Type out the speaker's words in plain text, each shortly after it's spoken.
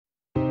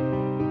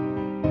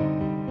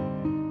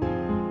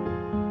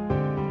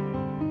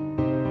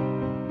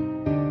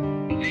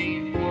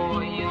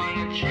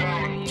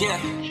Yeah.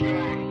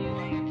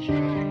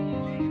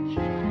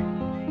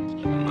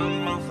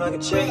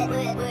 Motherfucker check.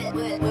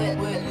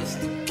 Witness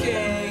the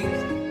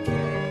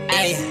king.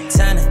 Ayy,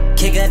 time to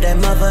kick out that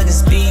motherfucking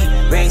speed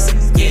race.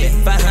 Yeah,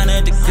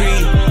 500 degrees,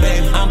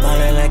 baby. I'm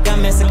ballin' like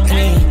I'm Mr.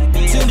 Clean.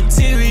 Too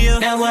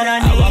material, now what I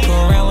need. I walk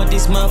around with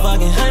these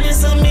motherfucking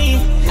hundreds on me.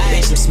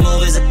 Bitch, I'm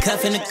smooth as a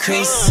cuff in the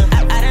crease.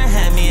 I done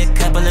had me a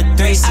couple of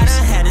threesomes. I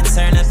done had to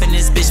turn up in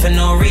this bitch for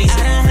no reason.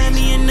 I done had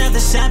me another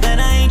shot, but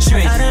I ain't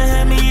trick. I done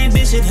had me a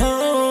bitch at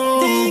home.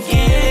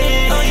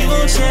 Oh, you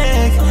won't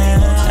check.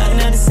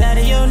 Talking out the side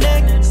of your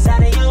neck.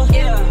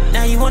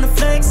 Now you wanna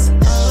flex.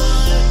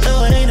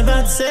 Oh, it ain't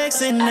about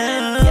sex and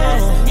now.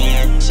 Me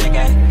a chick,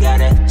 I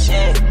gotta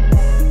check.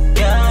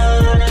 Yo, I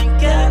done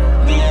got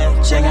me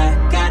a chick, I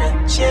gotta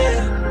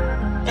chill.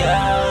 Yo,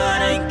 I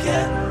done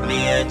got me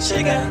a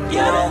chick, I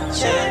gotta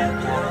chill.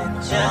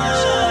 Yo,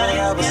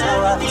 I was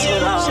slow up too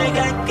long. Chick, I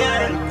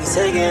gotta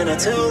taking it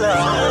too long.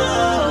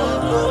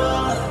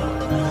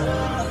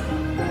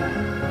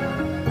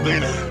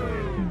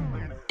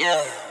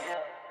 Yeah.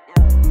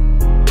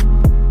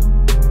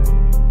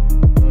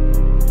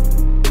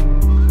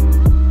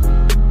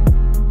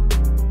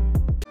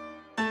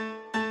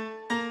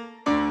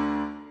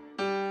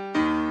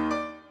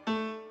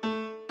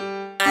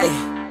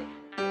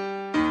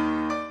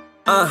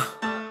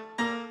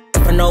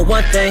 I know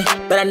one thing,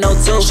 but I know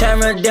two.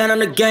 Tryna run down on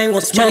the game,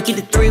 won't smoke. Tryna keep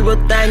the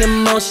three-wheel thing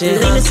in motion.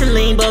 Lean and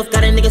Celine both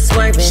got a nigga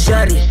swerving.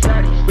 Shorty,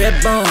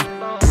 red bone,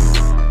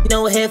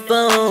 no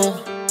headphone.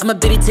 I'm a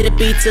bitty to the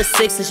beat to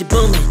 6 and she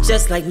booming,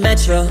 just like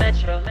Metro.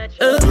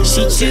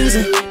 She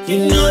choosing,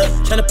 you know it.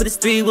 Tryna put this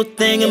three-wheel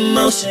thing in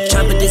motion.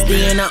 Tryna put this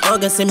D in her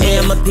organs and me.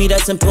 I'm a P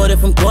that's imported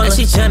from Portland.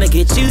 And she tryna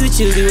get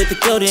choosy with the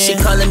golden. She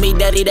calling me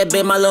daddy, that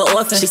been my little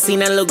orphan. She seen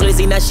that little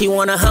glizzy, now she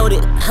wanna hold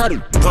it. Hold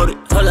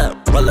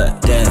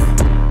up, damn.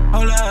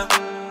 Hold up,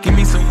 give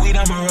me some weed,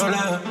 I'ma roll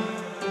up.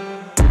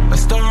 A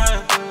store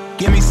up,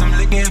 give me some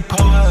liquor and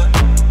pour up.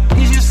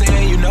 He's just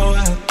saying you know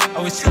her.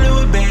 Always chillin'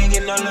 with bang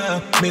and no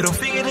love. Middle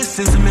finger, the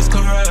system is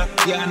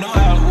corrupt. Yeah, I know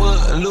how it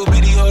would. A little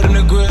bitty holding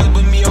the grill,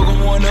 but me, yo, gon'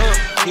 one up.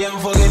 Yeah, I'm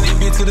fucking this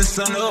bitch till the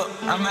sun up.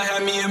 I might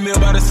have me a meal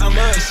by the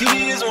summer. She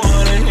just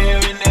want her hair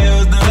and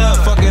nails done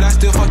up. Fuck it, I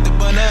still fuck the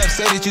bun up.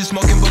 Say that you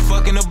smoking, but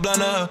fucking a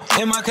blunt up.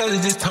 And my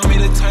cousin just told me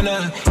to turn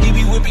up. He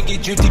be whipping,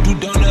 get drifty, do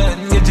donut,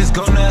 and it just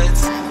go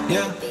nuts.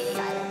 Yeah.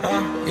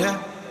 Yeah.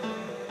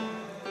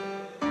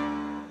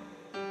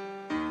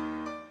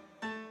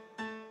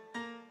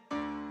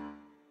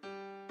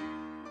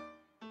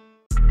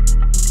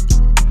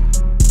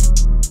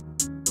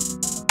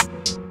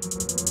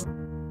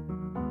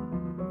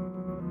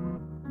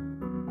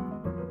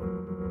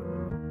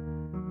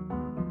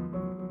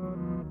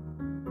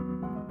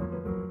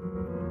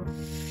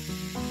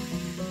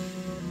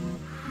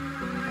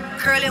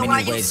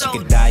 Many ways you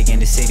could die in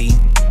the city.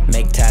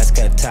 Make ties,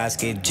 cut ties,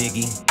 get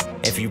jiggy.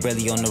 If you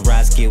really on the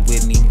rise, get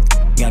with me.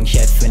 Young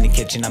chef in the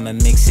kitchen, I'ma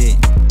mix it.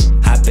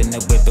 Hop in the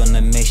whip on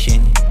a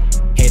mission.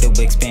 Here to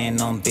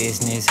expand on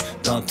business.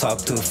 Don't talk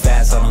too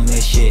fast, I don't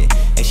miss shit.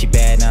 If she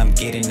bad, I'm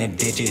getting the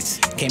digits.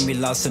 Can't be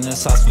lost in the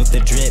sauce with the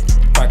drip.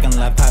 Parking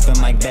lot popping,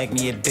 might bag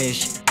me a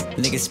bitch.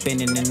 Niggas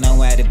spinning and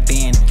know how to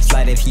bend.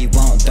 Slide if you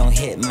want, don't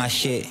hit my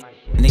shit.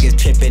 Niggas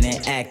trippin'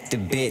 and act a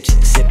bitch.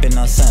 Sippin'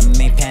 on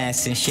something, ain't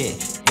passing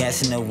shit.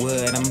 Gas in the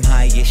wood, I'm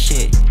high as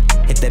shit.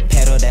 Hit the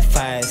pedal, that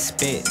fire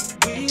spit.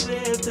 We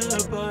left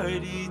the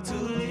party to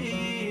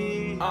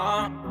leave.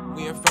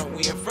 We in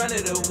front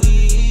of the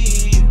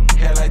weed.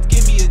 Headlights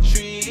give me a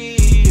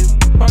treat.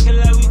 Parking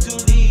lot we too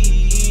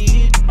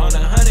lead. On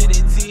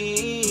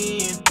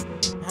 110.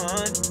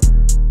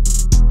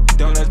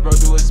 Donuts bro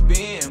do a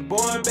spin.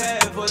 Born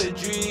bad for the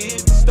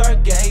drip.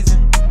 Start gazing.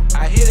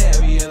 I hit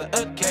every other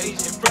occasion.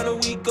 Front of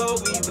we go,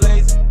 we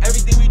blazing.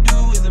 Everything we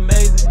do is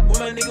amazing. With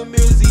my nigga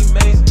Merro, he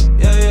amazing.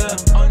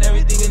 Yeah. On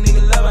everything a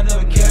nigga love, I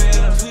never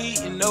care.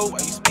 Tweet and know why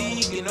you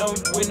speaking on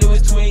me. When it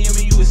was 2 AM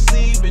and you was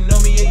sleeping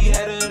on me. Yeah, you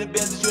had her in the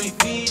bed that you ain't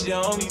feed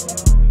your homies.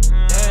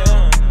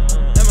 Yeah.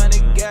 That my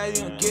nigga guys,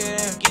 you don't care.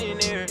 Get in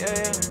there,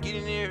 yeah, get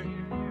in there.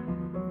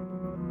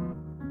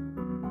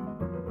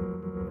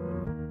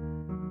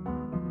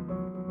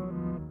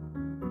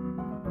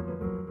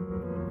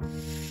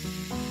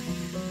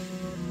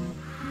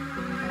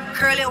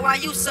 Curly, why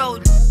you so?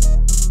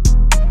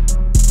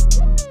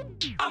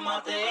 I'm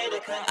off the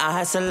I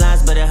had some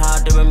lines, but it's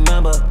hard to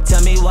remember.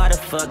 Tell me why the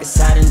fuck it's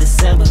hot in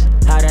December.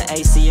 How the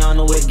AC on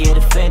the whip get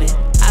offended.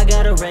 I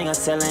got a ring, I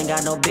still ain't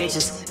got no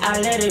bitches.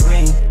 I let it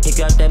ring. Pick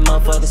up that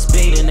motherfucking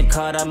speed in the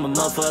car, I'm a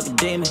motherfucking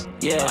demon.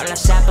 Yeah, all I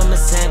shop, I'm a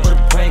sample the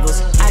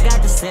Pringles. I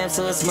got the stamp,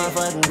 so it's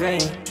motherfucking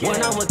green.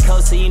 When I'm with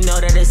Costa, you know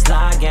that it's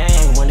live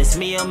game. When it's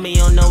me on me,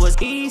 you know it's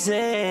easy.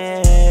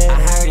 I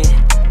heard it.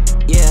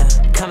 Yeah,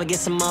 come and get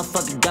some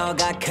motherfucking dog,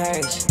 got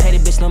courage. Pay the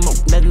bitch no more,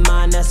 nothing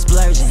mind, that's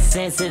splurging.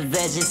 Sensitive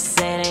veg, just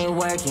say it ain't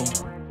working.